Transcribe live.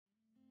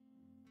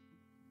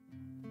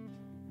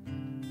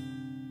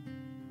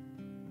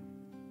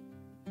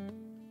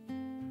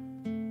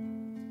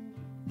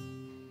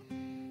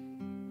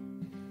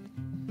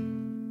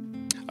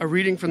A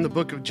reading from the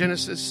book of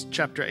Genesis,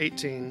 chapter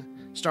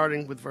 18,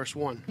 starting with verse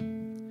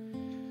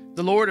 1.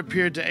 The Lord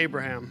appeared to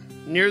Abraham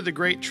near the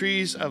great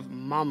trees of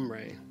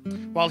Mamre,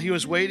 while he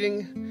was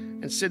waiting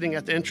and sitting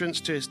at the entrance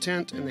to his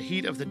tent in the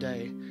heat of the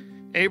day.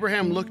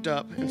 Abraham looked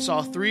up and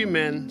saw 3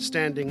 men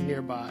standing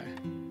nearby.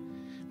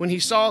 When he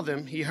saw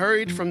them, he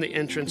hurried from the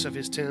entrance of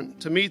his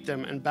tent to meet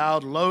them and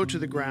bowed low to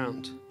the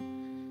ground.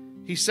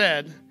 He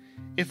said,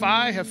 "If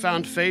I have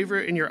found favor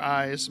in your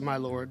eyes, my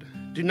Lord,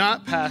 do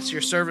not pass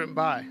your servant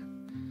by.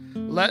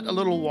 Let a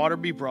little water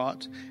be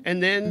brought,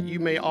 and then you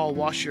may all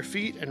wash your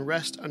feet and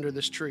rest under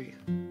this tree.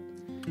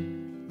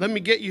 Let me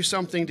get you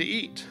something to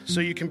eat, so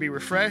you can be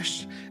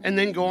refreshed, and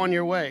then go on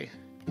your way,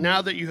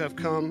 now that you have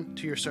come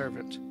to your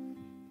servant."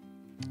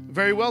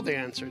 "Very well," they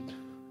answered.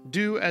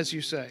 "Do as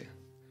you say."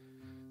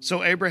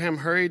 So Abraham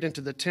hurried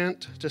into the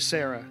tent to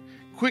Sarah.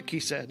 "Quick," he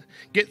said,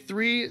 "get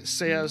 3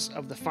 seahs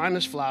of the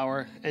finest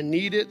flour, and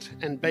knead it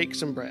and bake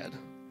some bread."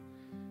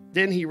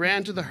 Then he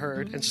ran to the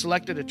herd and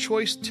selected a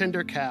choice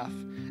tender calf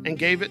and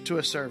gave it to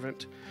a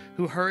servant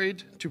who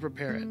hurried to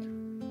prepare it.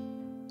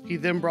 He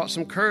then brought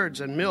some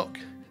curds and milk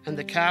and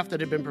the calf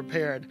that had been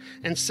prepared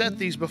and set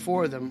these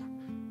before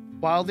them.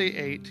 While they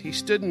ate, he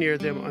stood near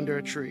them under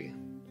a tree.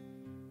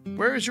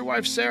 "Where is your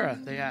wife Sarah?"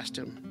 they asked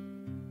him.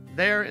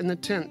 "There in the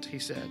tent," he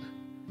said.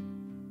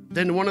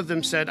 Then one of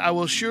them said, "I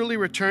will surely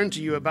return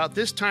to you about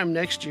this time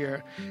next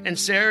year, and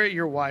Sarah,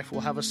 your wife,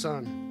 will have a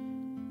son."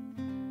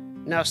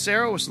 Now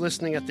Sarah was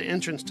listening at the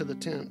entrance to the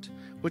tent,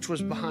 which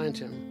was behind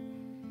him.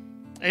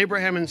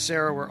 Abraham and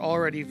Sarah were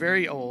already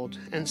very old,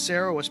 and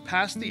Sarah was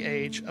past the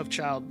age of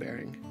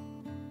childbearing.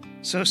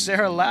 So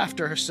Sarah laughed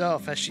to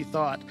herself as she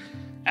thought,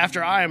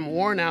 "After I am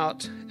worn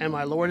out and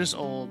my Lord is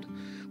old,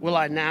 will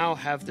I now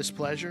have this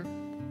pleasure?"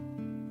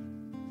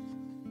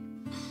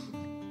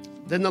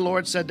 Then the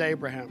Lord said to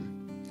Abraham,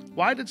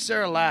 "Why did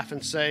Sarah laugh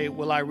and say,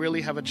 'Will I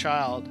really have a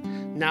child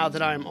now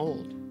that I am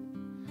old?'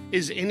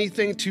 Is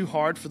anything too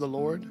hard for the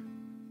Lord?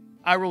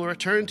 I will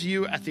return to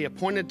you at the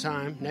appointed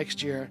time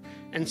next year,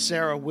 and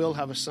Sarah will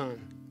have a son."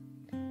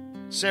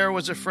 Sarah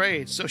was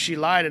afraid, so she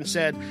lied and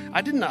said,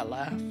 "I did not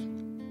laugh."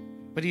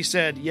 But he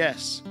said,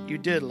 "Yes, you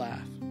did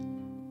laugh."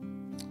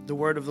 The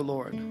word of the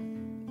Lord.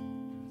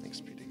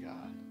 Thanks be to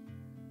God.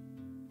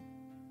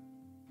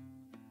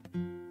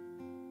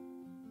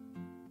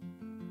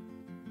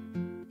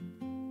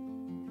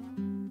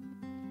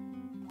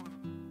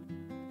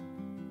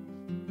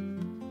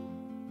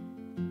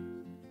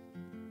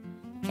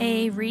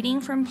 A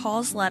reading from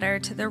Paul's letter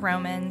to the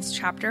Romans,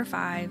 chapter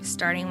 5,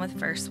 starting with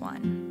verse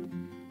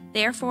 1.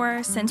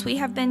 Therefore, since we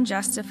have been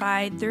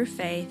justified through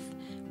faith,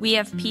 we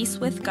have peace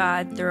with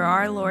God through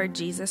our Lord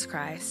Jesus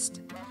Christ,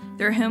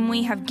 through whom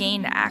we have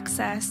gained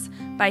access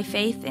by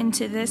faith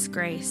into this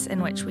grace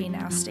in which we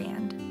now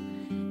stand.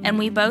 And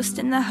we boast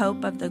in the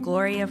hope of the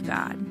glory of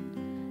God.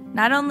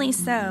 Not only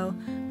so,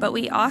 but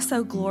we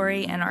also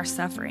glory in our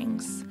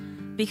sufferings,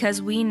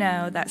 because we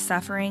know that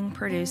suffering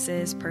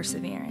produces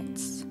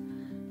perseverance.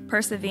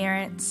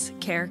 Perseverance,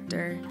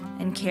 character,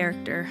 and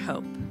character,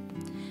 hope.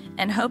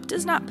 And hope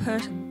does not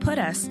put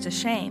us to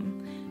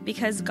shame,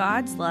 because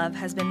God's love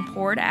has been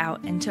poured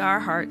out into our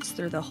hearts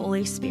through the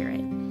Holy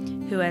Spirit,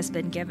 who has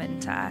been given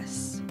to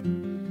us.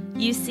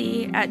 You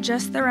see, at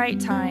just the right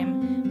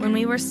time, when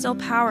we were still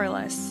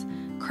powerless,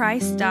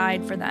 Christ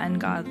died for the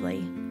ungodly.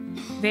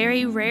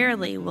 Very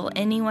rarely will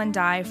anyone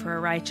die for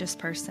a righteous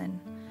person,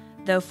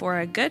 though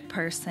for a good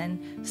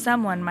person,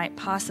 someone might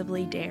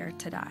possibly dare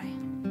to die.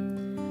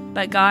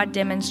 But God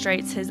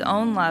demonstrates his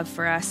own love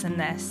for us in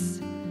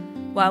this: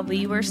 while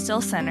we were still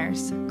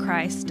sinners,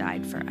 Christ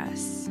died for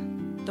us.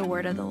 The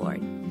word of the Lord.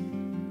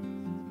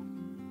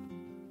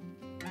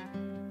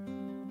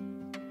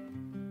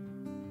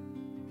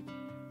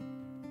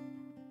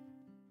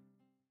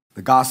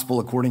 The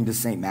Gospel according to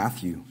St.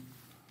 Matthew.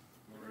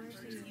 Glory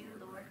to you,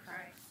 Lord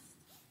Christ.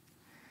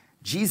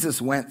 Jesus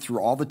went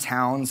through all the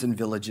towns and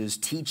villages,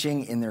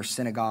 teaching in their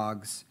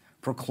synagogues,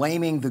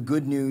 proclaiming the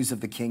good news of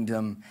the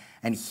kingdom,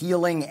 and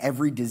healing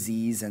every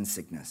disease and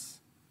sickness.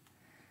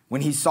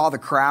 When he saw the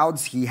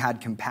crowds, he had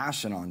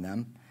compassion on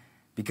them,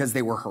 because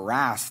they were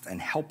harassed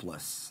and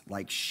helpless,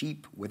 like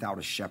sheep without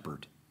a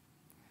shepherd.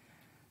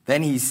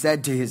 Then he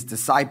said to his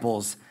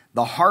disciples,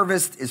 "The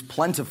harvest is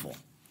plentiful,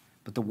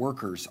 but the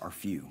workers are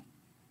few.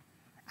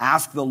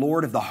 Ask the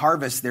Lord of the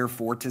harvest,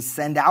 therefore, to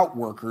send out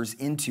workers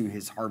into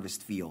his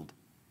harvest field."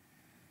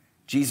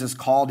 Jesus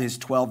called his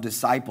 12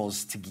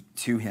 disciples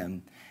to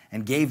him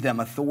and gave them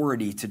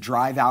authority to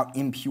drive out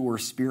impure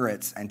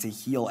spirits and to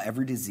heal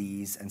every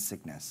disease and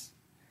sickness.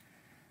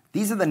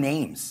 These are the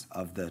names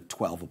of the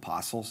 12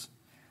 apostles.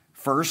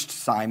 First,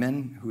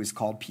 Simon, who is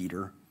called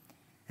Peter,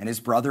 and his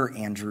brother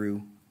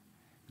Andrew,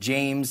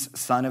 James,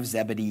 son of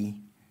Zebedee,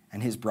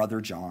 and his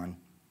brother John,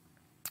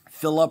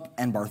 Philip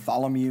and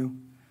Bartholomew,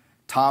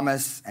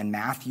 Thomas and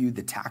Matthew,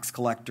 the tax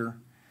collector,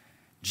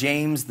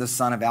 James, the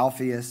son of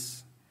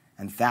Alphaeus,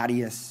 and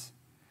Thaddeus,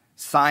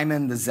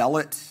 Simon the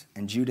Zealot,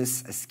 and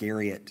Judas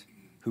Iscariot,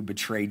 who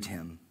betrayed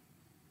him.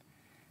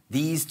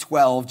 These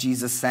 12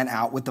 Jesus sent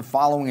out with the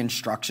following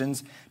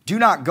instructions: "Do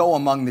not go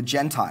among the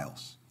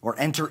Gentiles, or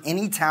enter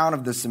any town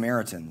of the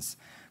Samaritans.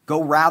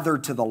 Go rather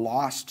to the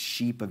lost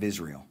sheep of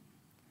Israel.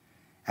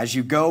 As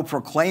you go,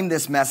 proclaim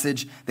this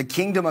message: the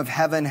kingdom of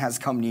heaven has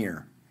come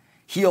near.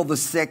 Heal the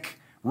sick,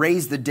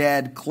 raise the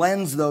dead,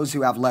 cleanse those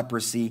who have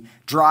leprosy,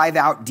 drive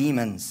out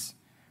demons.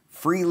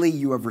 Freely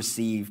you have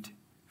received,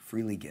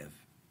 freely give.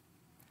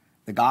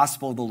 The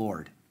gospel of the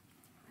Lord.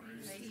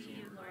 Praise to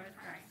you, Lord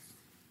Christ.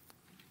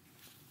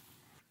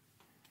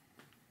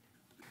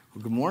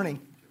 Well, good morning.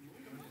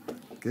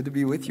 Good to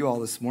be with you all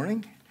this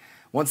morning.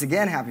 Once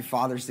again, happy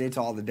Father's Day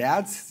to all the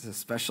dads. It's a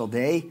special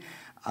day.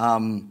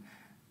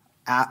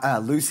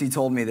 Lucy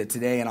told me that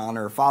today, in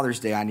honor of Father's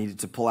Day, I needed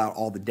to pull out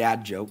all the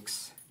dad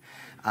jokes.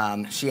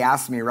 She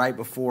asked me right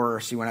before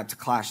she went up to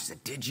class, she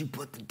said, "Did you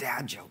put the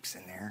dad jokes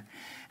in there?"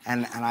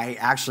 And I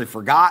actually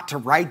forgot to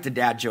write the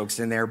dad jokes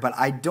in there, but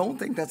I don't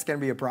think that's going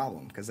to be a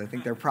problem, because I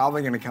think they're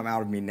probably going to come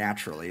out of me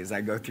naturally as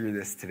I go through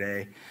this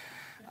today.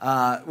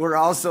 We're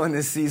also in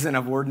this season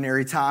of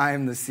ordinary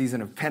time, the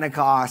season of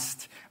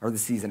Pentecost, or the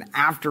season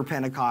after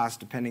Pentecost,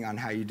 depending on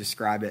how you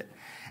describe it.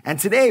 And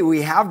today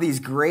we have these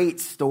great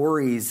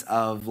stories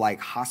of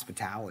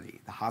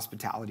hospitality, the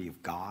hospitality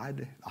of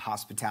God, the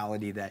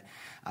hospitality that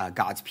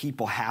God's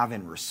people have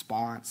in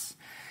response.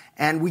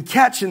 And we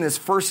catch in this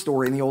first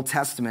story in the Old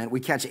Testament, we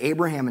catch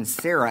Abraham and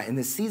Sarah in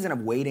this season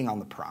of waiting on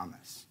the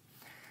promise.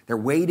 They're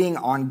waiting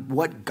on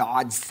what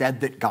God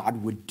said that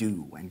God would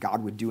do, and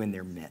God would do in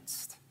their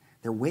midst.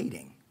 They're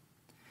waiting.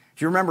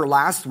 If you remember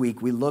last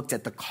week, we looked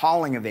at the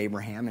calling of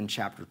Abraham in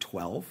chapter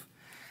 12.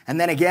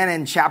 And then again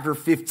in chapter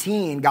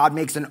 15, God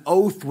makes an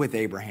oath with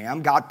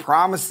Abraham. God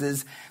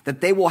promises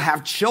that they will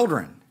have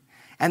children.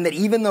 And that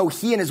even though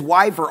he and his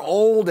wife are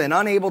old and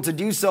unable to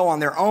do so on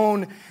their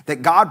own,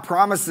 that God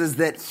promises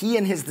that he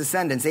and his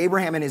descendants,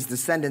 Abraham and his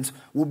descendants,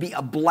 will be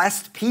a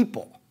blessed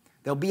people.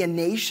 They'll be a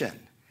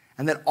nation.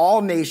 And that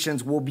all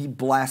nations will be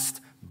blessed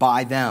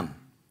by them.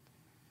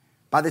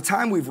 By the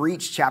time we've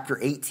reached chapter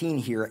 18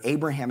 here,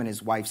 Abraham and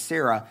his wife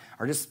Sarah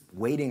are just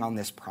waiting on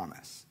this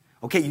promise.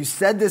 Okay, you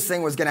said this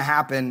thing was going to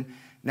happen.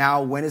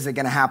 Now, when is it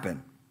going to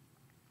happen?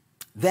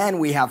 Then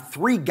we have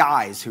three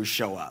guys who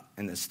show up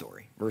in this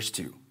story. Verse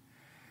 2.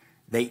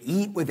 They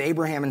eat with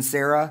Abraham and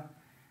Sarah,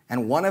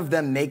 and one of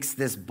them makes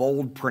this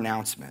bold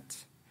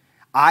pronouncement: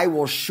 I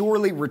will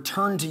surely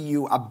return to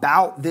you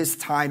about this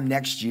time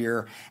next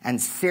year,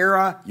 and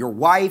Sarah, your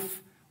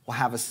wife, will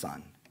have a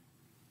son.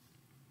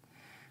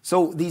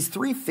 So these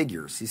three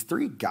figures, these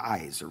three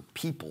guys or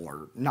people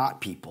or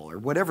not people or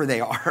whatever they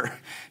are,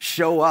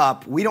 show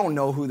up. We don't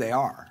know who they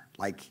are.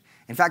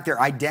 In fact, their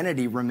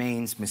identity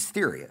remains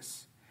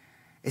mysterious.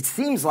 It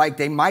seems like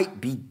they might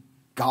be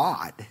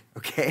God,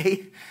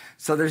 okay?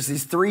 So there's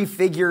these three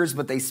figures,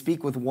 but they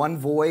speak with one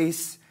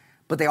voice,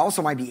 but they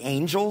also might be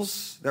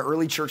angels. The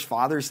early church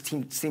fathers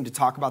seem to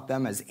talk about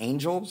them as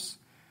angels.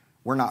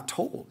 We're not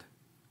told.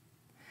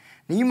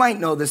 Now, you might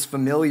know this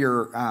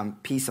familiar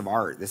piece of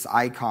art, this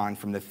icon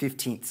from the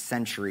 15th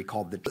century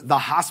called the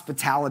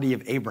Hospitality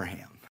of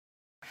Abraham.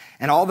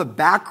 And all the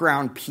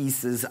background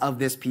pieces of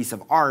this piece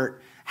of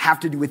art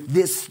have to do with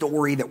this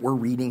story that we're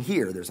reading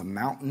here. There's a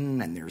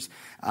mountain and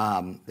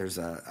there's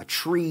a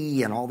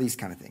tree and all these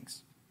kind of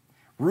things.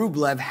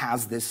 Rublev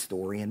has this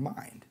story in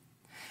mind.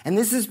 And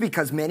this is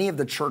because many of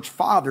the church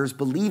fathers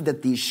believed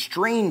that these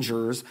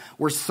strangers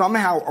were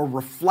somehow a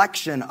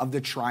reflection of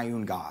the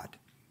triune God.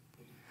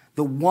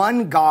 The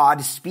one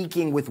God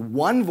speaking with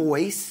one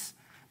voice,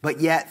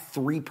 but yet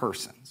three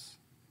persons.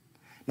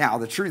 Now,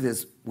 the truth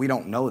is, we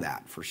don't know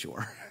that for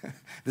sure.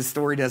 The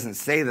story doesn't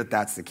say that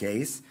that's the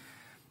case.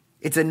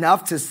 It's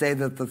enough to say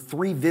that the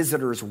three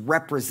visitors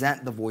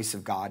represent the voice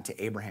of God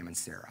to Abraham and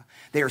Sarah.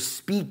 They are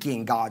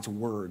speaking God's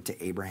word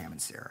to Abraham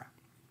and Sarah.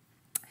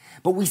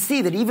 But we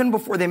see that even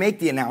before they make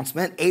the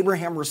announcement,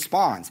 Abraham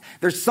responds.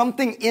 There's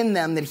something in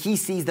them that he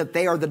sees that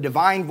they are the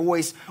divine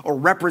voice or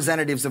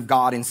representatives of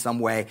God in some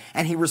way,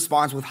 and he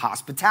responds with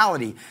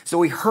hospitality.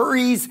 So he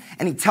hurries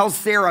and he tells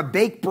Sarah,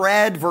 bake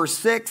bread, verse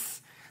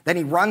 6. Then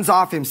he runs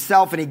off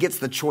himself and he gets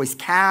the choice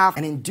calf.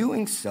 And in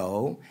doing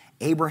so,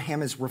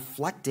 Abraham is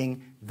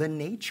reflecting the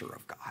nature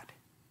of God.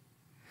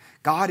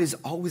 God is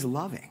always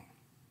loving.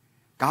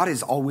 God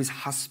is always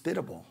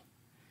hospitable.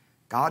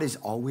 God is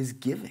always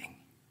giving.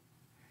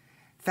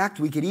 In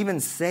fact, we could even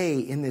say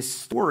in this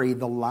story,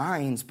 the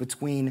lines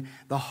between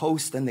the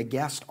host and the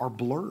guest are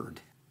blurred.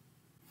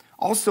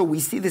 Also, we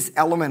see this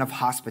element of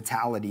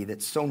hospitality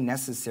that's so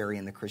necessary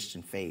in the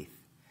Christian faith.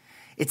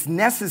 It's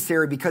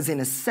necessary because, in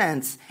a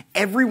sense,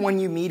 everyone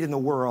you meet in the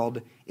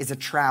world is a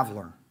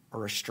traveler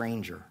or a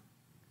stranger.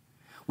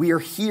 We are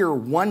here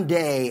one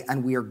day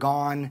and we are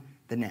gone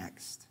the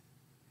next.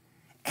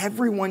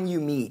 Everyone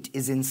you meet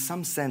is in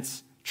some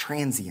sense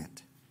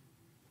transient.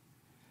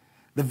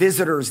 The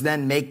visitors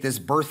then make this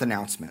birth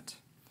announcement,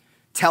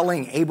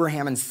 telling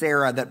Abraham and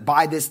Sarah that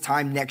by this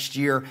time next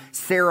year,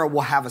 Sarah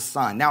will have a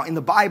son. Now, in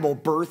the Bible,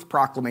 birth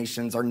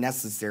proclamations are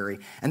necessary,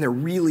 and they're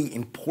really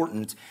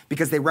important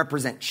because they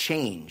represent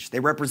change.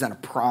 They represent a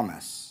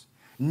promise.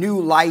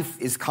 New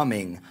life is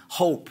coming.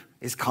 Hope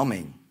is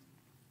coming.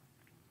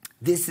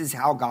 This is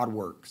how God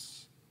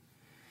works.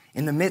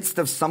 In the midst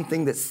of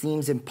something that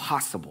seems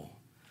impossible,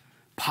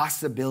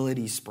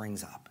 possibility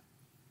springs up.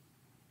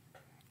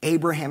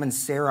 Abraham and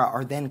Sarah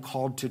are then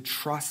called to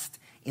trust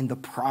in the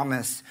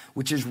promise,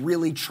 which is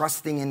really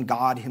trusting in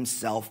God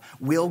himself.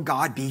 Will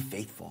God be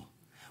faithful?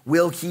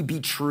 Will he be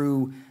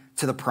true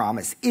to the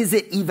promise? Is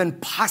it even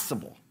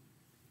possible?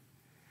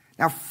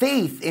 Now,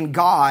 faith in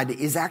God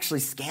is actually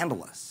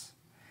scandalous.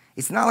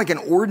 It's not like an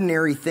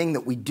ordinary thing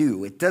that we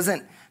do. It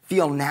doesn't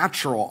feel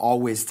natural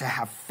always to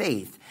have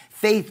faith.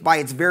 Faith, by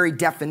its very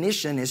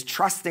definition, is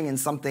trusting in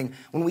something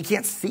when we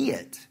can't see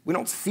it. We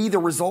don't see the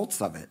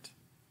results of it.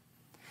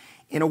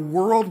 In a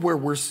world where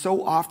we're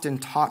so often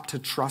taught to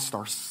trust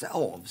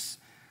ourselves,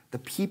 the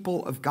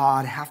people of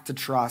God have to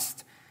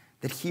trust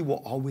that he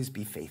will always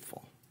be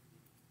faithful.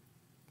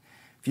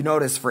 If you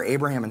notice, for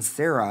Abraham and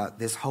Sarah,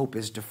 this hope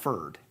is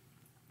deferred.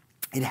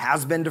 It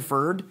has been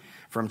deferred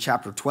from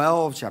chapter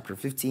 12, chapter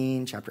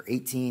 15, chapter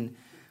 18.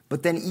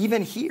 But then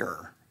even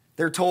here,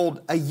 they're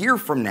told a year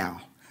from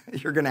now,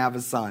 you're going to have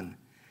a son.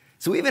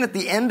 So even at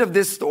the end of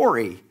this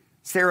story,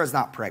 Sarah's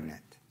not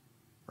pregnant,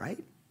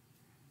 right?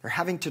 They're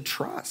having to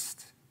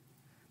trust.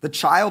 The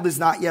child is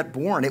not yet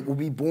born. It will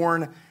be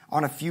born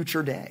on a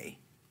future day.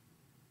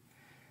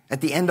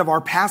 At the end of our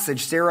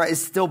passage, Sarah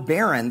is still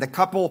barren. The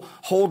couple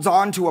holds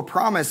on to a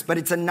promise, but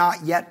it's a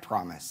not yet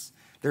promise.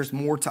 There's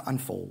more to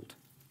unfold.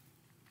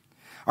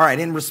 All right,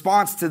 in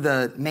response to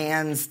the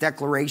man's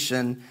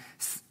declaration,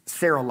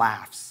 Sarah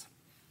laughs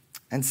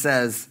and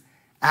says,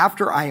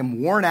 "After I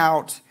am worn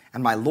out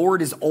and my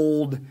Lord is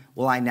old,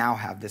 will I now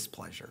have this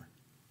pleasure?"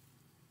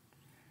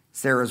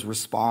 Sarah's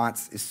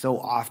response is so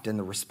often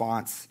the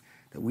response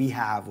that we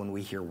have when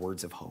we hear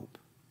words of hope.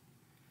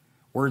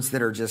 Words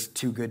that are just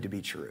too good to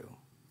be true.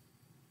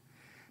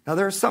 Now,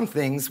 there are some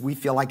things we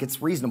feel like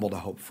it's reasonable to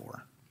hope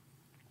for.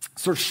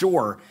 So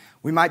sure,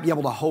 we might be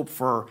able to hope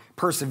for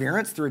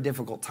perseverance through a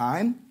difficult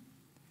time,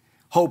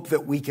 hope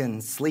that we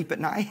can sleep at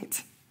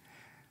night,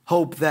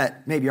 hope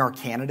that maybe our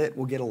candidate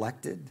will get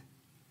elected.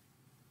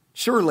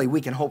 Surely we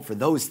can hope for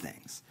those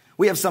things.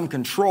 We have some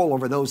control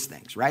over those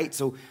things, right?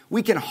 So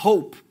we can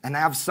hope and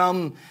have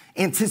some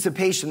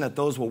anticipation that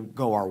those will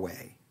go our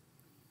way.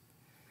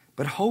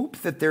 But hope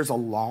that there's a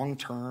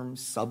long-term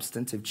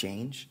substantive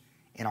change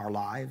in our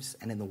lives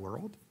and in the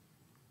world.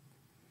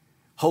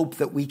 Hope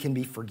that we can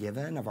be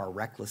forgiven of our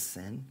reckless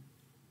sin.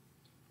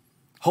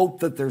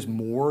 Hope that there's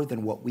more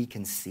than what we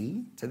can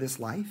see to this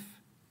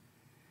life.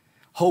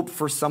 Hope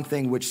for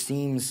something which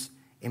seems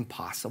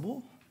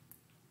impossible.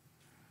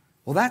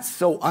 Well, that's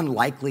so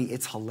unlikely,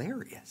 it's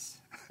hilarious.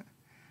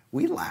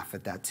 We laugh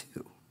at that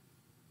too.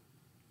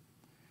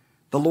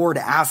 The Lord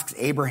asks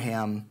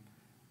Abraham,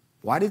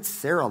 "Why did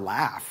Sarah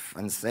laugh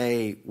and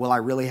say, 'Will I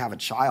really have a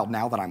child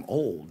now that I'm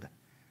old?'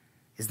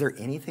 Is there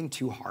anything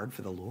too hard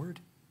for the Lord?"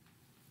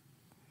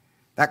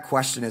 That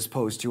question is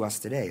posed to us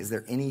today. Is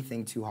there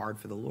anything too hard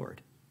for the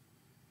Lord?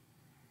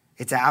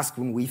 It's asked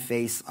when we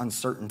face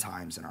uncertain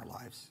times in our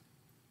lives,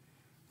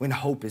 when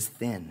hope is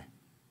thin.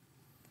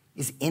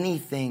 Is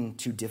anything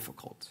too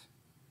difficult?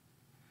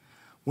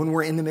 When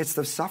we're in the midst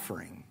of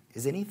suffering,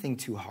 is anything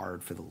too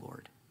hard for the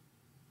Lord?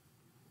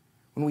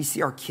 When we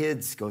see our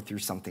kids go through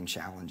something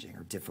challenging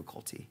or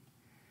difficulty,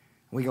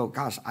 and we go,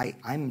 "Gosh,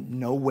 I'm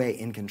no way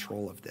in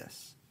control of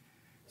this."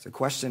 So the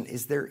question,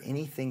 is there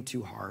anything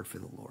too hard for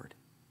the Lord?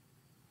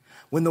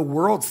 When the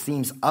world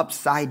seems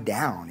upside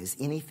down, is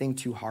anything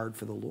too hard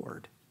for the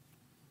Lord?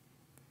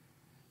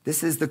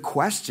 This is the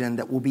question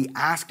that will be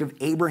asked of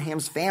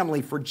Abraham's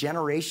family for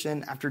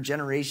generation after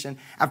generation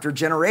after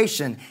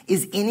generation.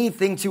 Is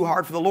anything too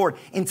hard for the Lord?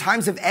 In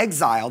times of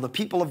exile, the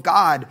people of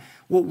God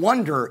will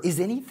wonder, is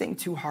anything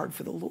too hard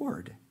for the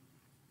Lord?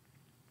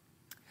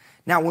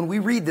 Now, when we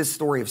read this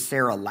story of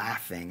Sarah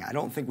laughing, I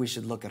don't think we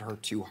should look at her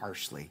too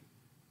harshly.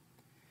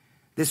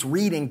 This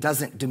reading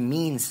doesn't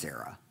demean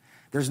Sarah.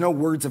 There's no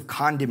words of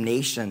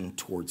condemnation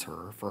towards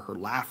her for her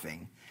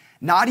laughing.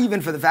 Not even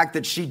for the fact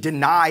that she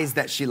denies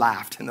that she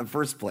laughed in the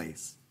first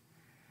place.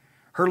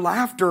 Her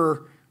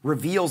laughter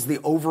reveals the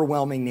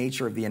overwhelming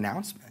nature of the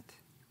announcement.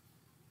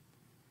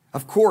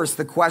 Of course,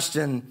 the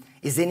question,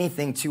 is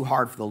anything too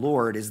hard for the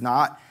Lord, is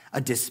not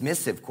a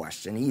dismissive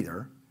question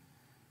either.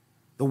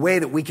 The way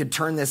that we could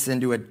turn this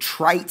into a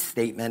trite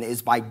statement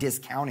is by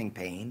discounting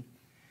pain.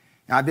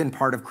 Now, I've been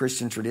part of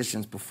Christian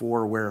traditions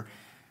before where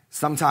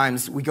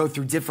sometimes we go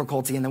through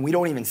difficulty and then we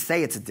don't even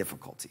say it's a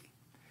difficulty.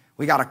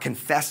 We got to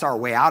confess our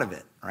way out of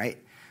it,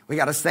 right? We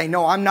got to say,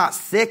 "No, I'm not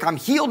sick. I'm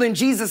healed in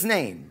Jesus'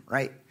 name,"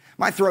 right?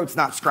 My throat's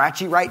not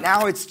scratchy right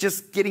now. It's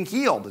just getting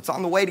healed. It's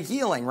on the way to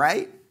healing,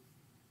 right?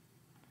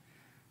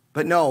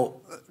 But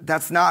no,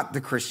 that's not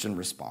the Christian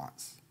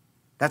response.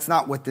 That's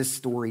not what this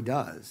story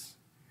does.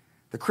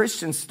 The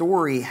Christian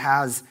story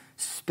has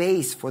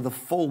space for the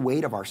full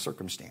weight of our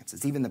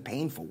circumstances, even the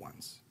painful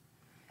ones,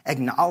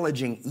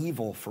 acknowledging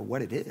evil for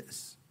what it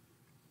is.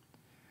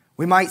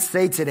 We might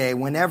say today,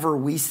 whenever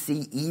we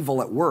see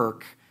evil at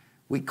work,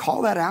 we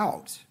call that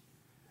out.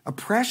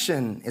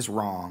 Oppression is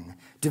wrong.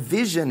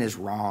 Division is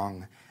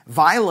wrong.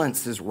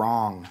 Violence is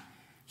wrong.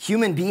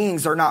 Human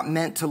beings are not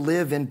meant to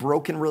live in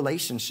broken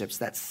relationships.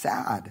 That's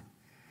sad.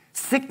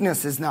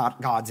 Sickness is not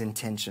God's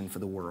intention for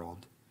the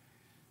world.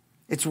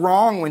 It's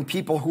wrong when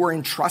people who are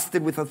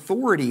entrusted with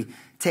authority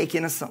take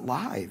innocent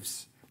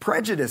lives.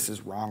 Prejudice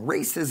is wrong.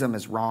 Racism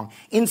is wrong.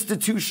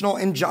 Institutional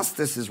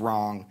injustice is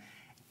wrong.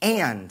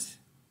 And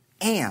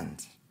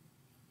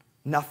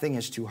nothing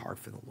is too hard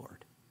for the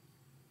Lord.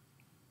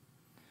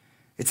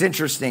 It's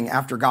interesting,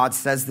 after God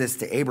says this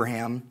to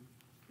Abraham,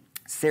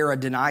 Sarah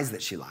denies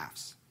that she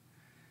laughs.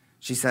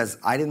 She says,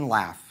 I didn't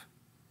laugh.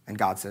 And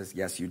God says,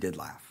 yes, you did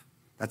laugh.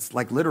 That's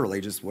like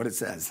literally just what it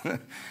says.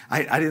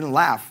 I didn't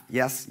laugh.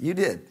 Yes, you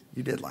did.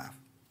 You did laugh.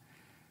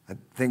 I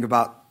think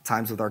about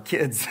times with our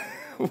kids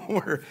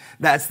where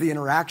that's the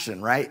interaction,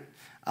 right?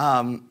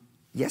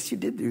 Yes, you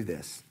did do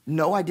this.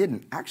 No, I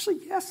didn't. Actually,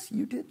 yes,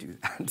 you did do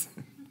that.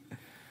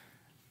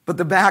 But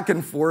the back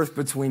and forth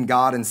between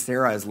God and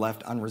Sarah is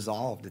left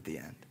unresolved at the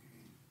end.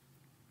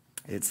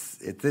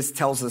 This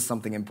tells us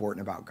something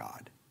important about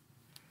God.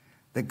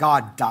 That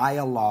God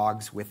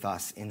dialogues with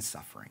us in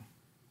suffering.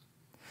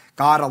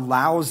 God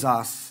allows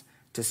us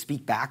to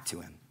speak back to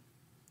him,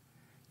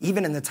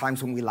 even in the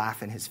times when we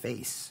laugh in his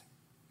face,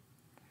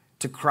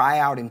 to cry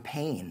out in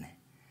pain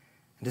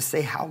and to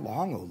say, how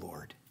long, O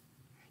Lord?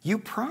 You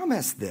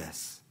promised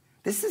this.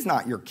 This is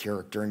not your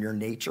character and your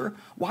nature.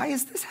 Why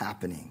is this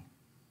happening?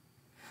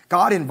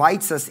 God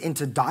invites us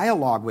into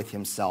dialogue with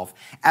himself,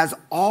 as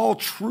all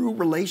true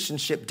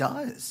relationship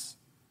does.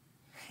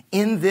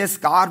 In this,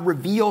 God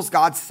reveals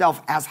God's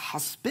self as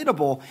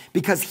hospitable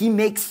because he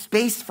makes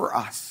space for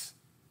us.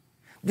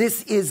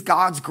 This is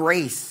God's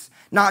grace.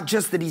 Not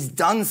just that he's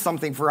done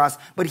something for us,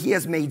 but he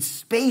has made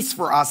space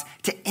for us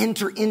to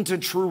enter into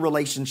true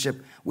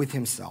relationship with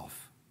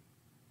himself.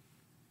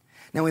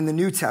 Now, in the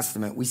New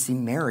Testament, we see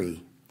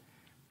Mary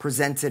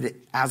presented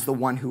as the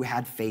one who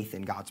had faith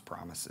in God's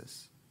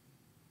promises.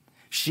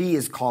 She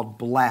is called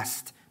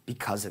blessed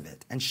because of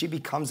it, and she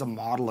becomes a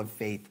model of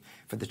faith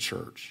for the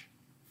church.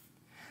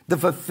 The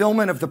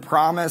fulfillment of the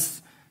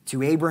promise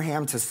to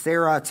Abraham, to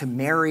Sarah, to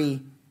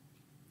Mary,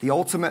 the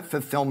ultimate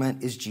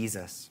fulfillment is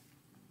Jesus,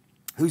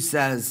 who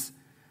says,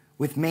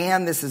 with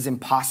man this is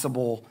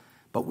impossible,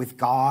 but with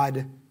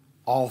God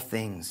all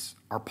things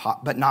are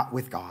but not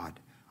with God.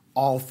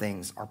 All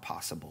things are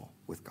possible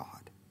with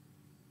God.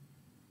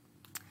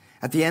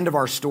 At the end of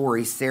our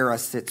story, Sarah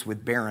sits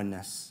with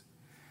barrenness.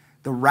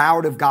 The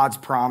route of God's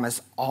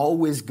promise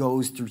always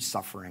goes through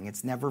suffering.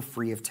 It's never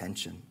free of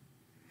tension.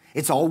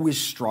 It's always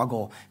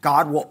struggle.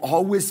 God will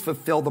always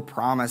fulfill the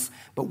promise,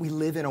 but we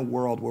live in a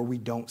world where we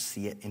don't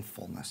see it in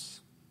fullness.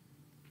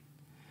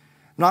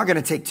 I'm not going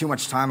to take too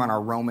much time on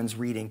our Romans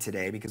reading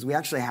today because we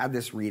actually had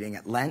this reading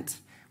at Lent.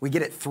 We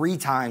get it 3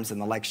 times in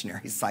the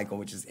lectionary cycle,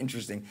 which is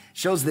interesting. It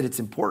shows that it's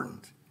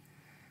important.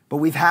 But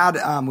we've had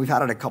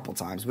it a couple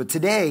times. But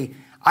today,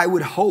 I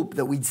would hope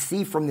that we'd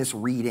see from this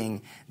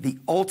reading the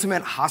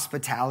ultimate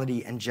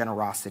hospitality and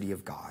generosity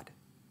of God.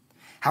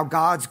 How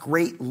God's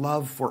great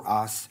love for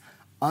us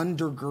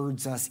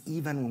undergirds us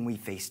even when we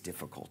face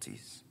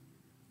difficulties.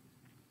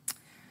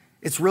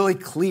 It's really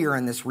clear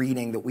in this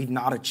reading that we've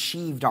not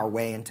achieved our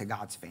way into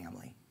God's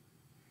family.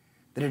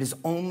 That it is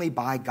only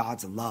by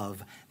God's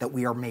love that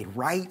we are made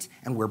right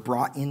and we're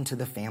brought into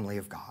the family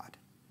of God.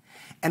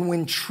 And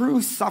when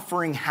true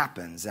suffering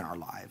happens in our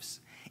lives,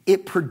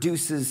 it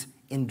produces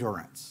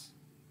endurance.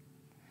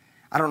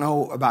 I don't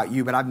know about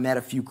you, but I've met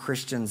a few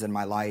Christians in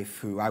my life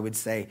who I would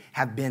say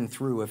have been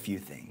through a few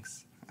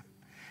things.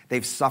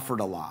 They've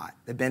suffered a lot.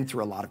 They've been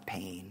through a lot of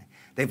pain.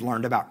 They've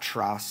learned about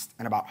trust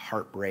and about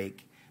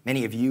heartbreak.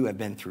 Many of you have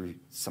been through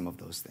some of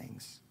those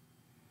things.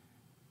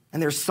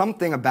 And there's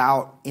something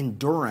about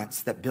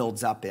endurance that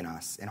builds up in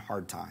us in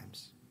hard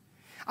times.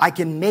 I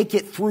can make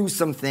it through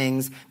some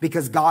things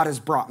because God has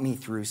brought me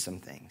through some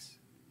things.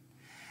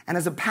 And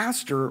as a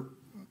pastor,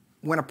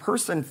 when a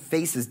person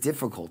faces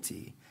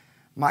difficulty,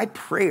 my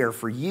prayer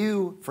for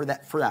you, for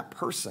that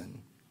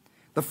person,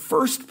 the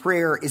first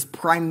prayer is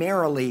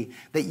primarily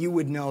that you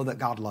would know that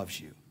God loves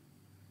you.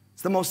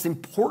 It's the most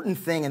important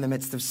thing in the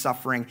midst of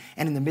suffering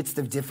and in the midst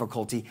of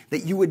difficulty,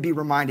 that you would be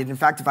reminded. In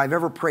fact, if I've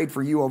ever prayed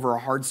for you over a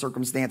hard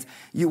circumstance,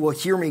 you will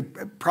hear me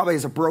probably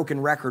as a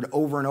broken record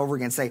over and over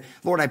again say,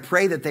 Lord, I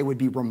pray that they would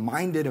be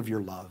reminded of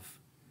your love.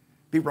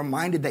 Be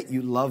reminded that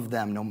you love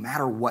them no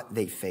matter what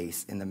they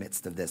face in the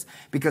midst of this.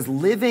 Because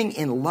living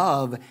in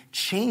love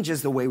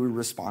changes the way we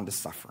respond to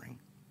suffering.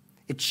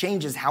 It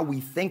changes how we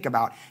think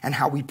about and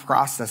how we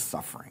process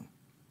suffering.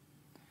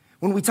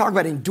 When we talk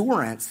about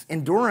endurance,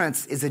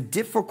 endurance is a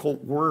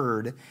difficult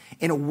word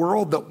in a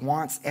world that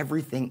wants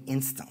everything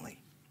instantly.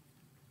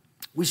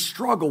 We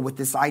struggle with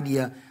this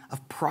idea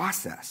of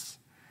process,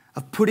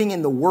 of putting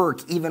in the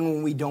work even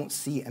when we don't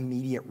see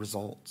immediate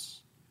results.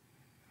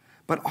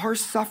 But our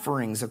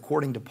sufferings,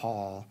 according to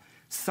Paul,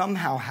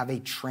 somehow have a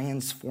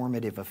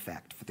transformative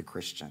effect for the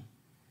Christian.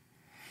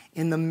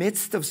 In the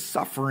midst of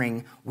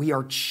suffering, we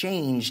are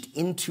changed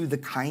into the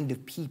kind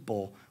of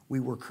people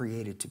we were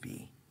created to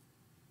be.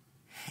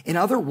 In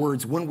other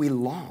words, when we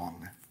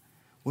long,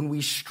 when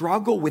we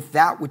struggle with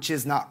that which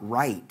is not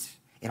right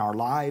in our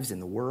lives, in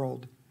the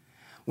world,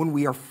 when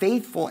we are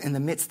faithful in the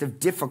midst of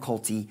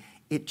difficulty,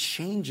 it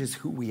changes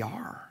who we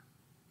are.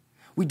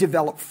 We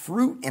develop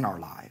fruit in our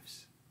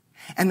lives.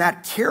 And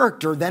that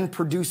character then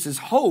produces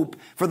hope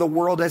for the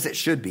world as it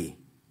should be.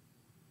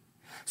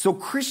 So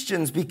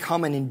Christians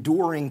become an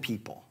enduring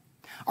people.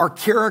 Our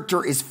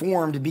character is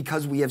formed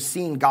because we have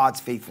seen God's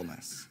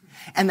faithfulness.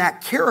 And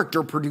that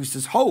character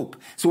produces hope.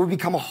 So we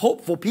become a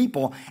hopeful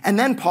people. And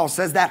then Paul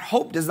says that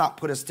hope does not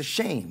put us to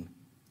shame.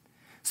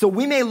 So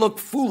we may look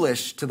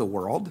foolish to the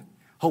world,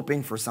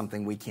 hoping for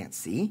something we can't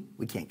see,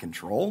 we can't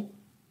control.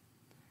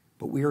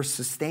 But we are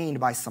sustained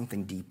by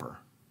something deeper,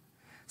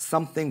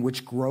 something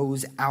which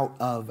grows out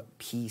of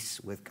peace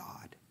with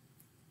God.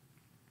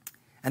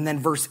 And then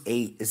verse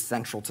 8 is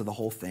central to the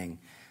whole thing.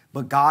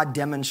 But God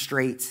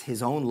demonstrates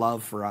his own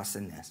love for us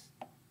in this.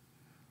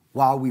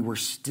 While we were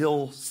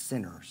still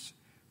sinners,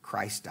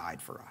 Christ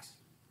died for us.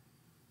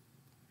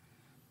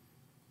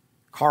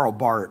 Karl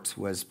Barth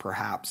was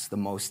perhaps the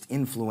most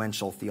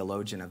influential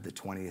theologian of the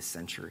 20th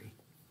century.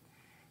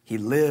 He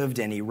lived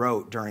and he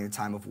wrote during the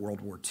time of World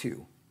War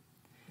II.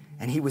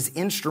 And he was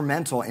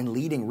instrumental in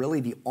leading really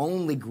the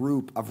only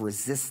group of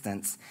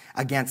resistance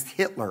against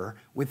Hitler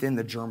within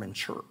the German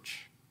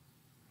church.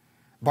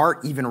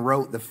 Barth even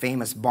wrote the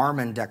famous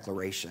Barmen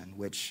Declaration,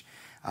 which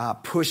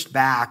pushed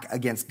back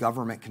against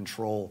government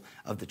control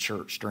of the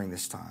church during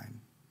this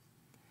time.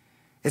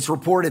 It's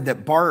reported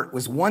that Barth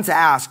was once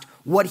asked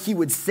what he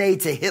would say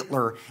to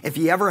Hitler if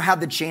he ever had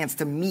the chance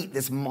to meet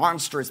this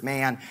monstrous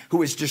man who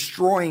was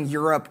destroying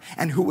Europe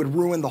and who would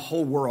ruin the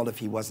whole world if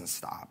he wasn't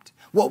stopped.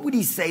 What would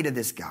he say to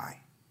this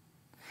guy?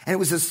 And it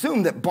was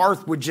assumed that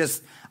Barth would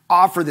just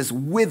offer this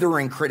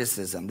withering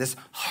criticism, this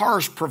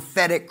harsh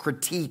prophetic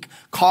critique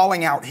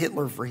calling out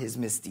Hitler for his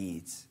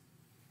misdeeds.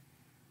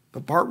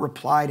 But Barth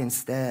replied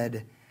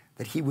instead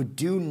that he would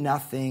do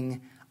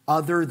nothing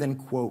other than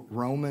quote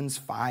Romans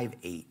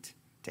 5:8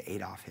 to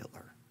Adolf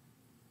Hitler.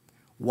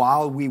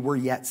 While we were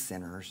yet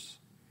sinners,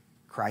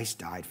 Christ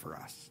died for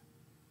us.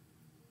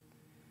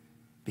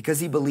 Because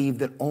he believed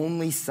that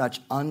only such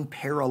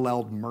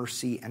unparalleled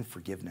mercy and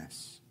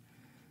forgiveness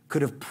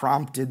could have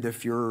prompted the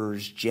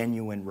Führer's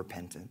genuine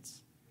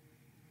repentance.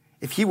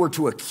 If he were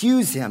to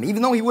accuse him,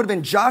 even though he would have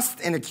been just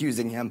in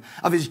accusing him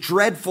of his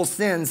dreadful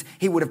sins,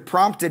 he would have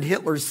prompted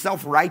Hitler's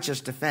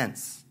self-righteous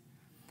defense,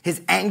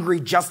 his angry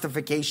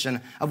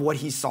justification of what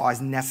he saw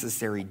as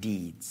necessary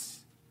deeds.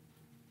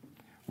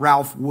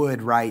 Ralph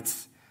Wood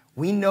writes,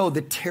 "We know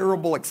the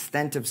terrible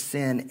extent of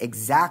sin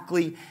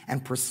exactly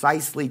and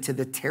precisely to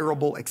the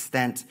terrible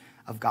extent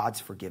of God's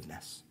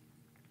forgiveness.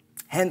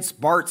 Hence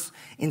Barth's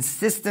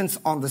insistence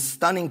on the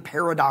stunning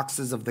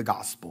paradoxes of the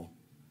gospel.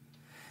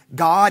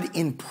 God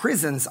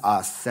imprisons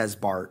us, says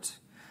Barth,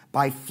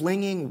 by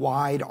flinging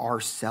wide our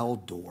cell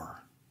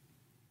door.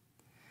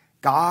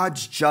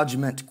 God's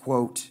judgment,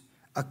 quote,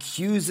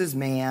 accuses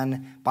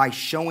man by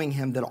showing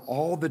him that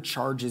all the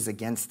charges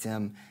against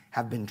him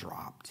have been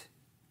dropped.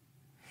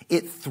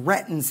 It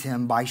threatens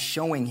him by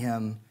showing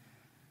him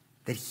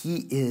that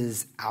he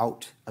is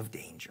out of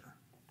danger.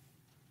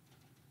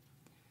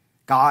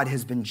 God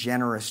has been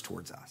generous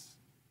towards us,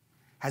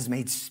 has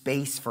made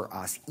space for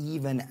us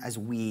even as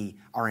we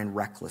are in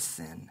reckless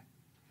sin.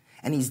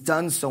 And he's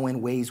done so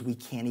in ways we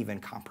can't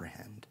even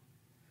comprehend.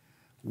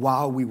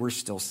 While we were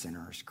still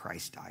sinners,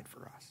 Christ died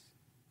for us."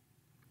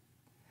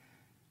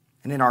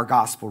 And in our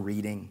gospel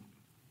reading,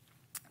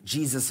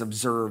 Jesus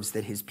observes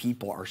that his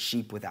people are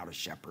sheep without a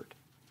shepherd.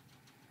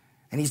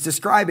 And he's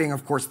describing,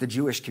 of course, the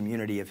Jewish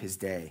community of his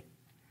day.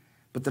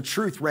 But the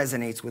truth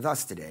resonates with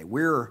us today.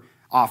 We're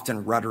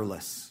often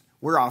rudderless.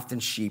 We're often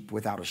sheep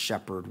without a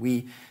shepherd.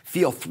 We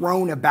feel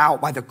thrown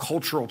about by the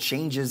cultural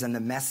changes and the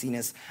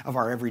messiness of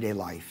our everyday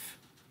life.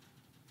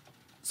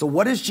 So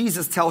what does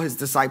Jesus tell his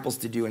disciples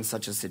to do in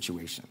such a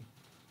situation?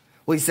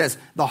 Well, he says,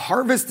 the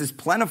harvest is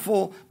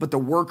plentiful, but the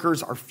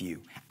workers are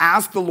few.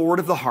 Ask the Lord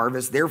of the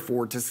harvest,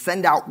 therefore, to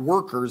send out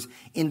workers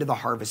into the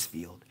harvest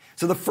field.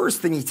 So the first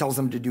thing he tells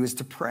them to do is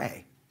to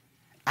pray.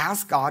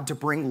 Ask God to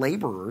bring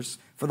laborers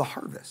for the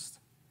harvest.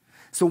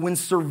 So when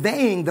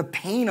surveying the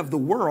pain of the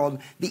world,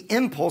 the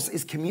impulse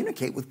is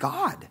communicate with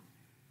God.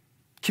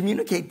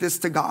 Communicate this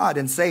to God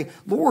and say,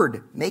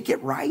 Lord, make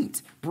it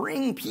right.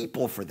 Bring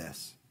people for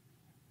this.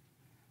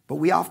 But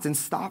we often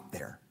stop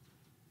there.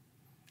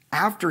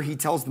 After he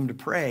tells them to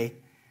pray,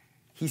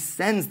 he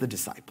sends the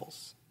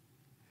disciples.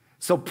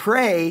 So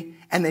pray,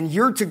 and then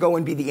you're to go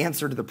and be the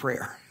answer to the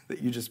prayer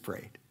that you just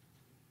prayed.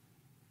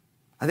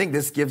 I think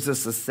this gives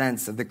us a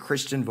sense of the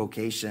Christian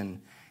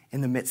vocation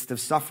in the midst of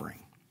suffering.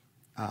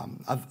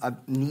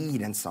 Of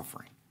need and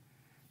suffering,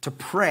 to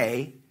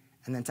pray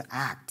and then to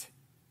act.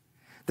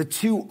 The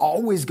two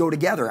always go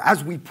together.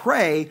 As we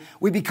pray,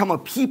 we become a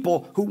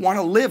people who want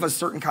to live a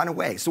certain kind of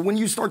way. So when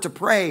you start to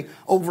pray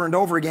over and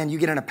over again, you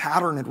get in a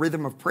pattern and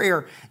rhythm of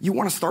prayer, you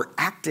want to start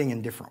acting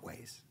in different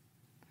ways.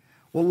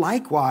 Well,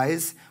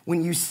 likewise,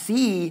 when you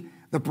see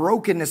the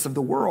brokenness of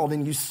the world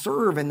and you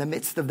serve in the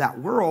midst of that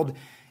world,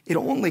 it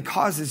only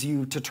causes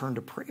you to turn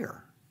to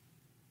prayer.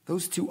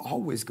 Those two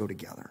always go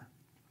together.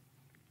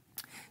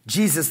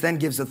 Jesus then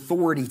gives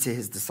authority to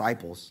his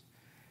disciples.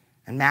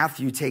 And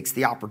Matthew takes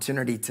the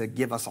opportunity to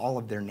give us all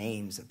of their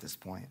names at this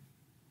point.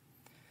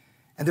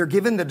 And they're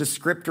given the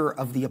descriptor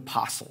of the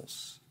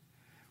apostles,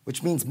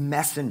 which means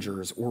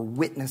messengers or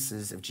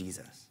witnesses of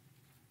Jesus.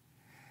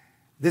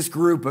 This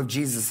group of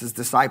Jesus'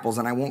 disciples,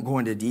 and I won't go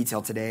into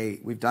detail today,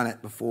 we've done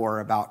it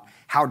before about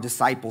how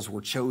disciples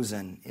were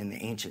chosen in the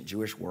ancient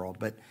Jewish world,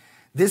 but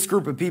this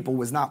group of people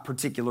was not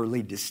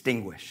particularly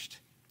distinguished.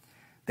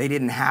 They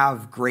didn't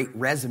have great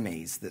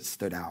resumes that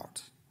stood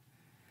out.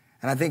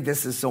 And I think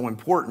this is so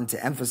important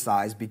to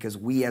emphasize because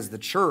we as the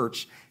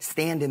church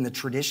stand in the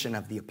tradition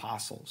of the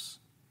apostles.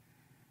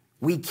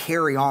 We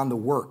carry on the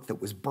work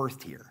that was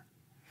birthed here.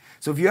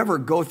 So if you ever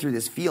go through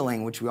this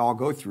feeling, which we all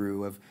go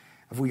through, of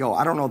we go,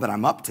 I don't know that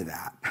I'm up to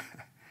that. I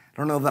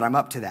don't know that I'm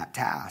up to that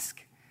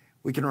task.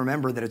 We can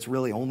remember that it's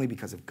really only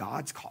because of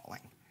God's calling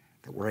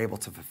that we're able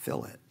to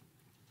fulfill it.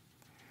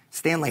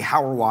 Stanley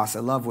Hauerwas, I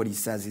love what he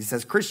says. He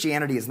says,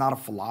 Christianity is not a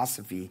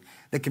philosophy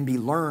that can be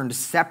learned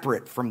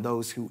separate from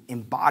those who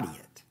embody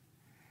it.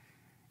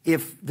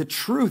 If the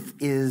truth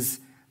is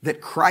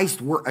that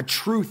Christ were a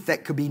truth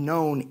that could be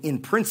known in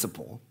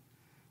principle,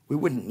 we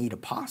wouldn't need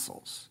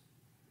apostles.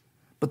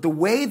 But the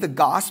way the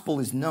gospel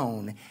is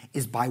known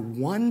is by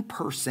one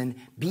person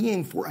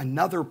being for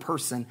another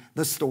person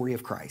the story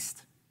of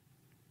Christ.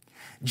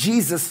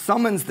 Jesus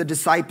summons the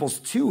disciples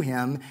to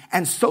him,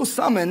 and so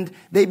summoned,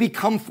 they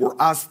become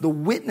for us the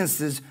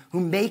witnesses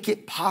who make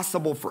it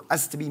possible for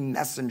us to be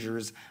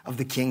messengers of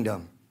the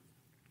kingdom.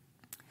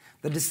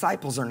 The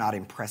disciples are not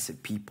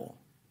impressive people,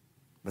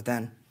 but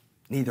then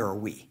neither are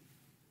we.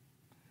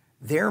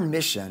 Their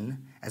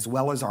mission, as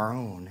well as our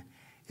own,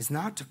 is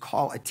not to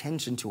call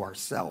attention to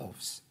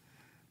ourselves,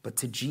 but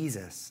to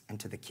Jesus and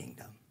to the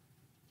kingdom.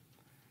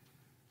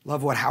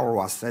 Love what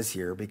Hauerwas says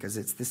here, because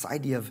it's this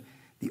idea of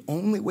the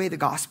only way the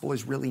gospel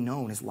is really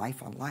known is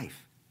life on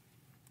life,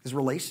 is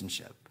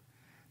relationship.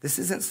 This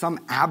isn't some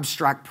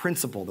abstract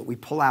principle that we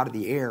pull out of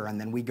the air and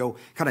then we go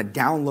kind of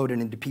download it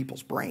into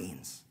people's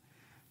brains.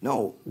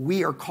 No,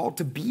 we are called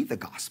to be the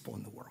gospel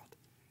in the world.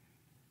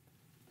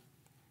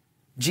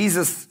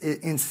 Jesus'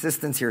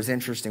 insistence here is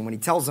interesting when he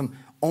tells them,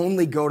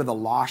 only go to the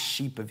lost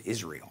sheep of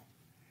Israel.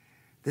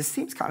 This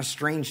seems kind of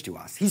strange to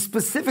us. He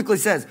specifically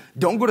says,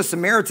 don't go to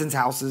Samaritans'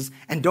 houses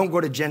and don't go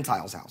to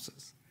Gentiles'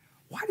 houses.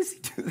 Why does he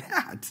do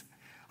that?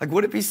 Like,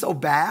 would it be so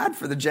bad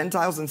for the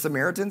Gentiles and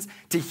Samaritans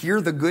to hear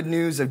the good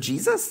news of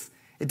Jesus?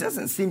 It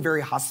doesn't seem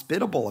very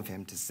hospitable of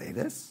him to say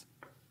this.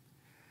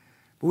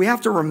 But we have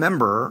to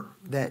remember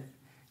that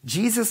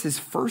Jesus is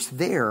first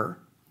there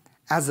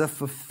as a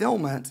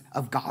fulfillment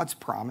of God's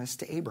promise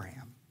to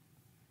Abraham,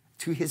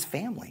 to his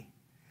family.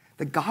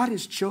 That God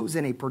has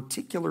chosen a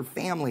particular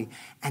family,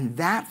 and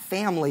that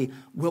family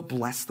will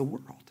bless the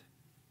world.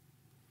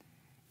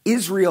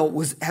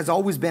 Israel has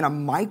always been a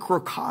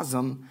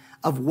microcosm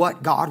of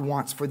what God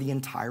wants for the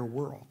entire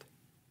world.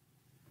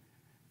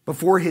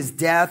 Before his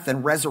death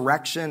and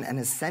resurrection and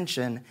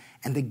ascension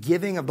and the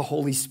giving of the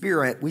Holy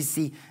Spirit, we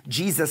see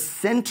Jesus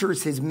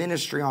centers his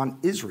ministry on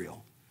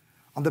Israel,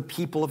 on the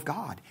people of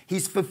God.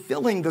 He's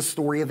fulfilling the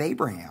story of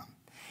Abraham.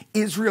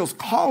 Israel's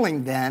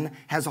calling then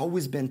has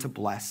always been to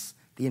bless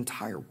the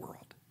entire world.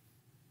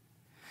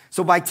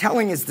 So by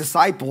telling his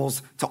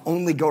disciples to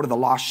only go to the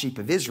lost sheep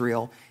of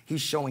Israel, he's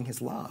showing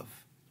his love,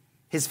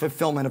 his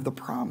fulfillment of the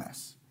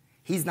promise.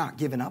 He's not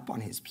given up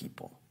on his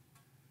people.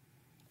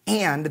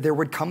 And there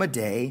would come a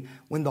day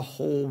when the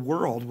whole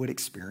world would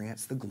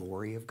experience the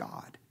glory of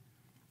God.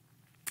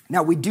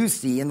 Now, we do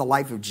see in the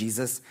life of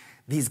Jesus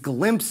these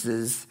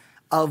glimpses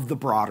of the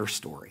broader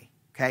story.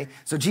 Okay?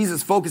 So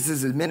Jesus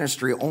focuses his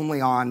ministry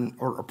only on,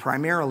 or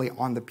primarily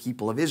on the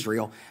people of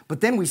Israel.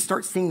 But then we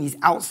start seeing these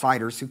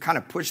outsiders who kind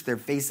of push their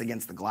face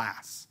against the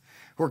glass,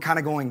 who are kind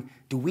of going,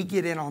 do we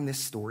get in on this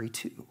story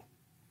too?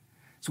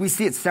 So we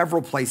see it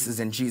several places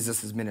in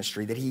Jesus'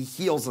 ministry that he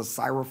heals a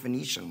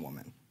Syrophoenician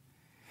woman.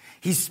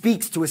 He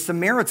speaks to a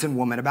Samaritan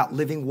woman about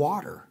living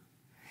water.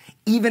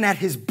 Even at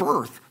his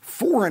birth,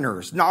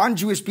 foreigners,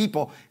 non-Jewish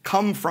people,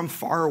 come from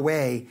far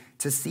away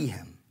to see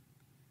him.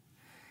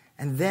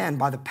 And then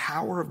by the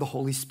power of the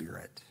Holy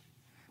Spirit,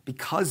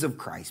 because of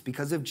Christ,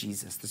 because of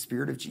Jesus, the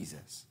Spirit of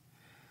Jesus,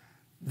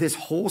 this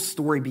whole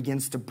story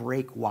begins to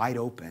break wide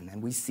open,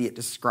 and we see it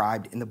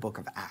described in the book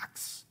of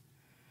Acts.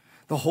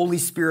 The Holy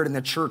Spirit and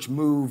the church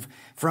move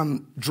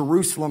from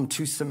Jerusalem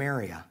to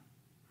Samaria,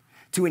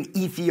 to an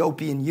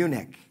Ethiopian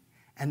eunuch,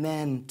 and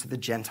then to the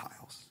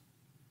Gentiles.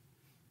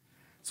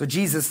 So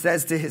Jesus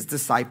says to his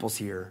disciples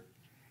here,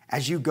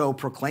 as you go,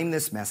 proclaim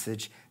this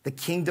message, the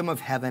kingdom of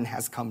heaven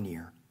has come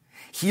near.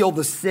 Heal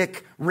the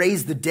sick,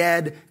 raise the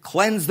dead,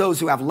 cleanse those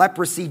who have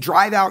leprosy,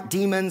 drive out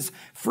demons.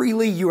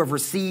 Freely you have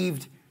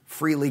received,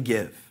 freely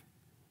give.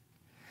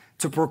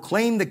 To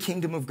proclaim the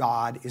kingdom of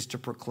God is to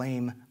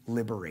proclaim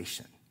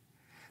liberation.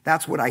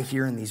 That's what I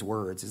hear in these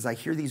words, is I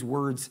hear these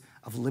words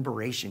of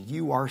liberation.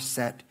 You are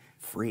set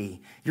free.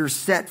 You're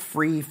set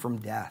free from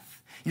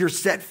death. You're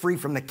set free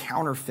from the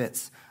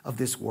counterfeits of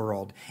this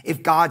world.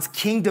 If God's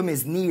kingdom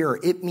is near,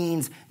 it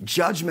means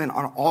judgment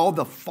on all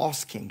the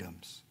false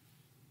kingdoms.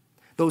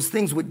 Those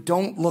things which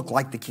don't look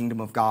like the kingdom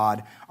of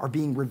God are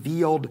being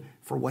revealed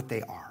for what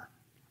they are.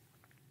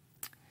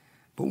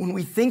 But when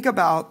we think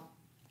about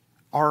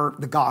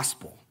the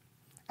gospel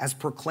as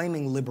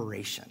proclaiming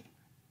liberation.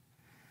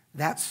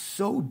 That's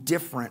so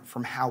different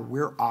from how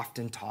we're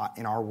often taught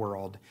in our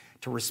world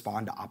to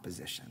respond to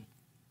opposition.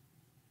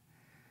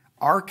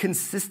 Our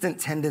consistent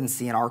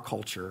tendency in our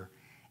culture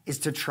is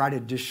to try to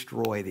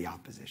destroy the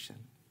opposition.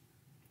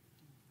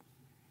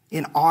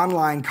 In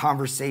online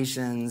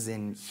conversations,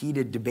 in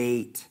heated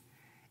debate,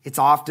 it's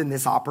often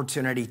this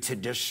opportunity to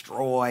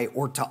destroy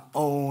or to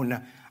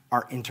own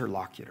our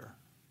interlocutor.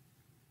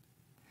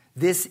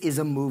 This is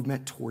a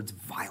movement towards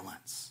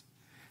violence,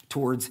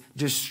 towards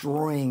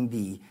destroying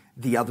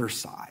the other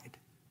side,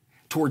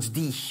 towards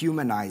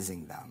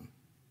dehumanizing them.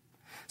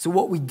 So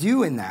what we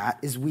do in that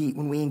is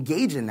when we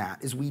engage in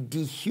that is we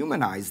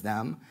dehumanize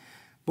them,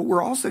 but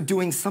we're also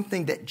doing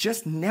something that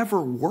just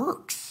never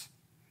works.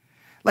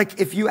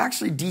 Like if you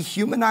actually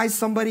dehumanize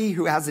somebody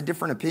who has a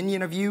different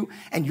opinion of you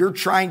and you're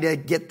trying to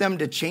get them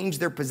to change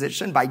their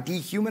position by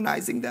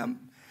dehumanizing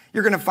them,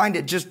 you're going to find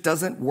it just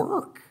doesn't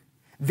work.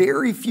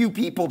 Very few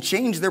people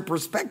change their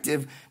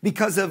perspective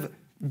because of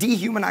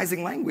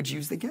dehumanizing language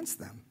used against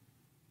them.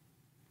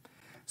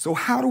 So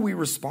how do we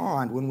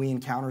respond when we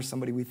encounter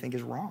somebody we think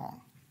is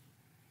wrong?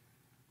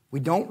 We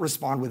don't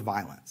respond with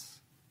violence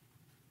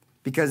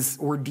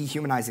or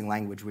dehumanizing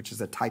language, which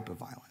is a type of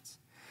violence.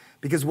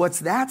 Because what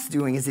that's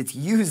doing is it's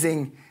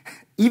using,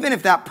 even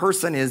if that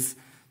person is,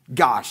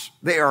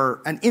 they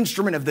are an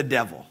instrument of the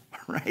devil,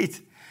 right?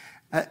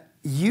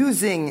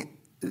 Using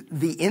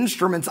the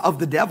instruments of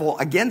the devil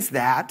against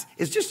that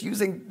is just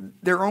using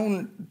their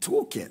own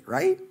toolkit,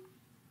 right?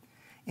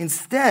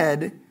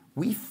 Instead,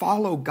 we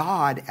follow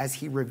God as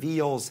he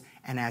reveals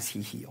and as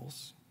he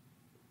heals.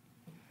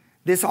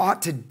 This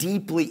ought to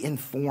deeply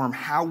inform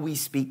how we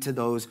speak to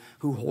those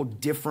who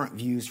hold different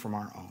views from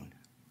our own.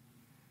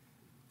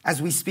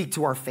 As we speak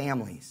to our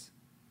families,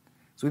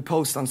 as we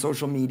post on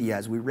social media,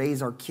 as we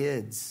raise our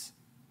kids,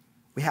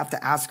 we have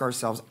to ask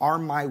ourselves, are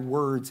my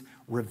words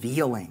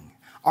revealing?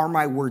 Are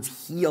my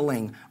words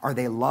healing? Are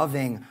they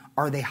loving?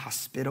 Are they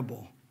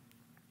hospitable?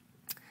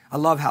 I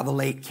love how the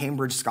late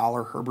Cambridge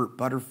scholar Herbert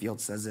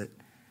Butterfield says it.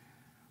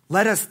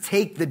 Let us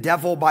take the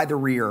devil by the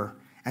rear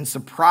and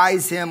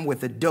surprise him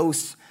with a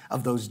dose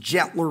of those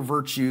gentler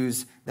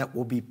virtues that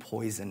will be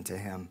poison to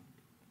him.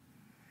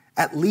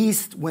 At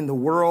least when the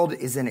world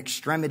is in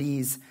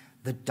extremities,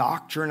 the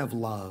doctrine of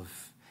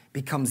love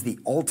becomes the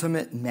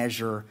ultimate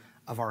measure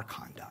of our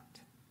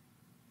conduct.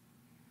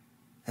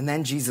 And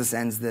then Jesus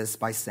ends this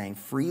by saying,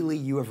 freely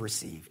you have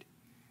received,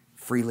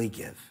 freely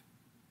give.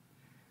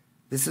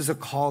 This is a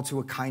call to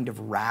a kind of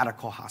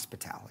radical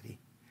hospitality,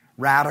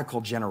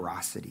 radical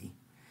generosity,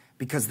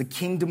 because the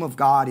kingdom of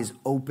God is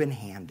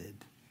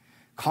open-handed,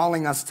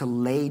 calling us to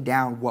lay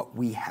down what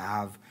we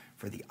have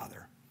for the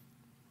other.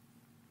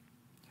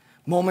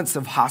 Moments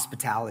of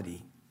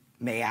hospitality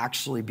may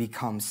actually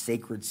become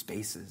sacred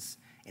spaces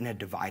in a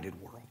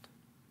divided world.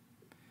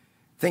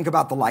 Think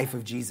about the life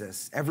of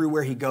Jesus.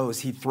 Everywhere he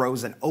goes, he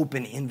throws an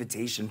open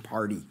invitation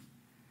party.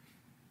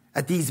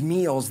 At these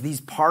meals,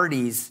 these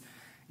parties,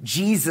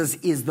 Jesus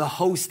is the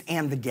host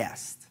and the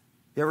guest.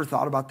 You ever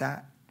thought about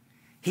that?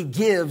 He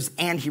gives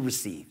and he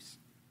receives.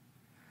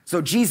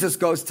 So Jesus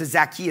goes to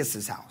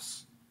Zacchaeus'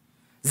 house.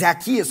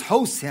 Zacchaeus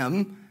hosts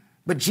him,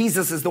 but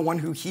Jesus is the one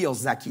who heals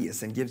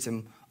Zacchaeus and gives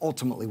him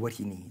ultimately what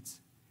he needs.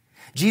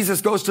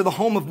 Jesus goes to the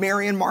home of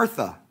Mary and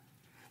Martha.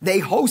 They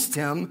host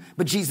him,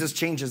 but Jesus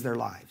changes their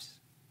lives.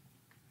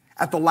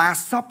 At the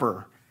Last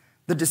Supper,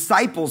 the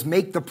disciples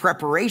make the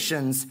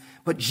preparations,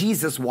 but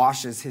Jesus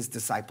washes his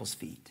disciples'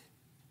 feet.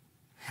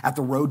 At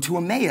the road to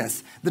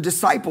Emmaus, the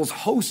disciples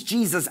host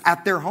Jesus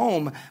at their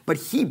home, but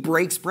he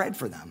breaks bread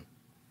for them,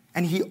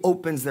 and he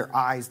opens their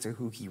eyes to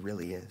who he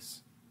really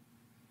is.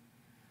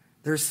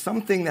 There's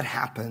something that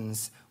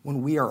happens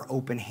when we are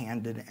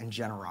open-handed and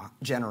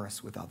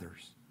generous with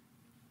others.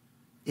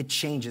 It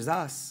changes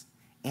us,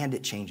 and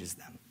it changes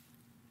them.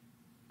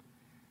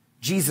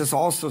 Jesus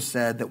also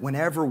said that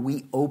whenever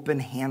we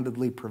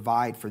open-handedly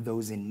provide for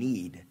those in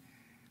need,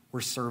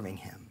 we're serving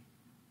him.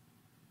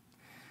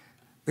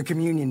 The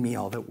communion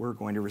meal that we're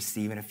going to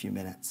receive in a few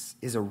minutes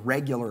is a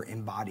regular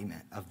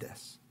embodiment of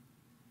this.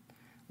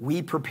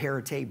 We prepare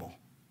a table.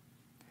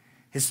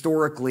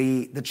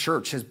 Historically, the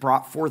church has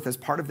brought forth as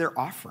part of their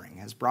offering,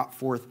 has brought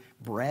forth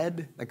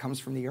bread that comes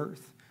from the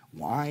earth,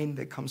 wine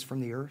that comes from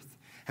the earth,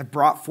 have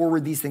brought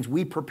forward these things.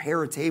 We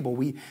prepare a table.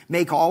 We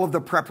make all of the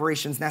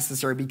preparations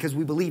necessary because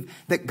we believe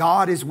that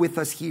God is with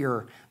us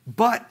here.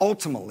 But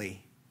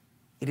ultimately,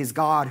 it is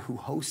God who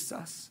hosts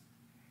us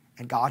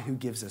and God who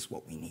gives us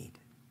what we need.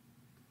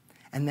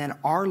 And then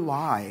our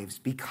lives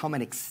become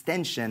an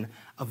extension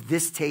of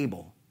this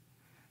table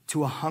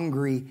to a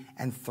hungry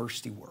and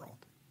thirsty world.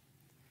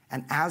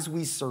 And as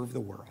we serve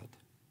the world,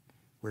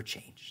 we're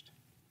changed.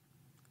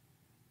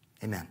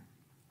 Amen.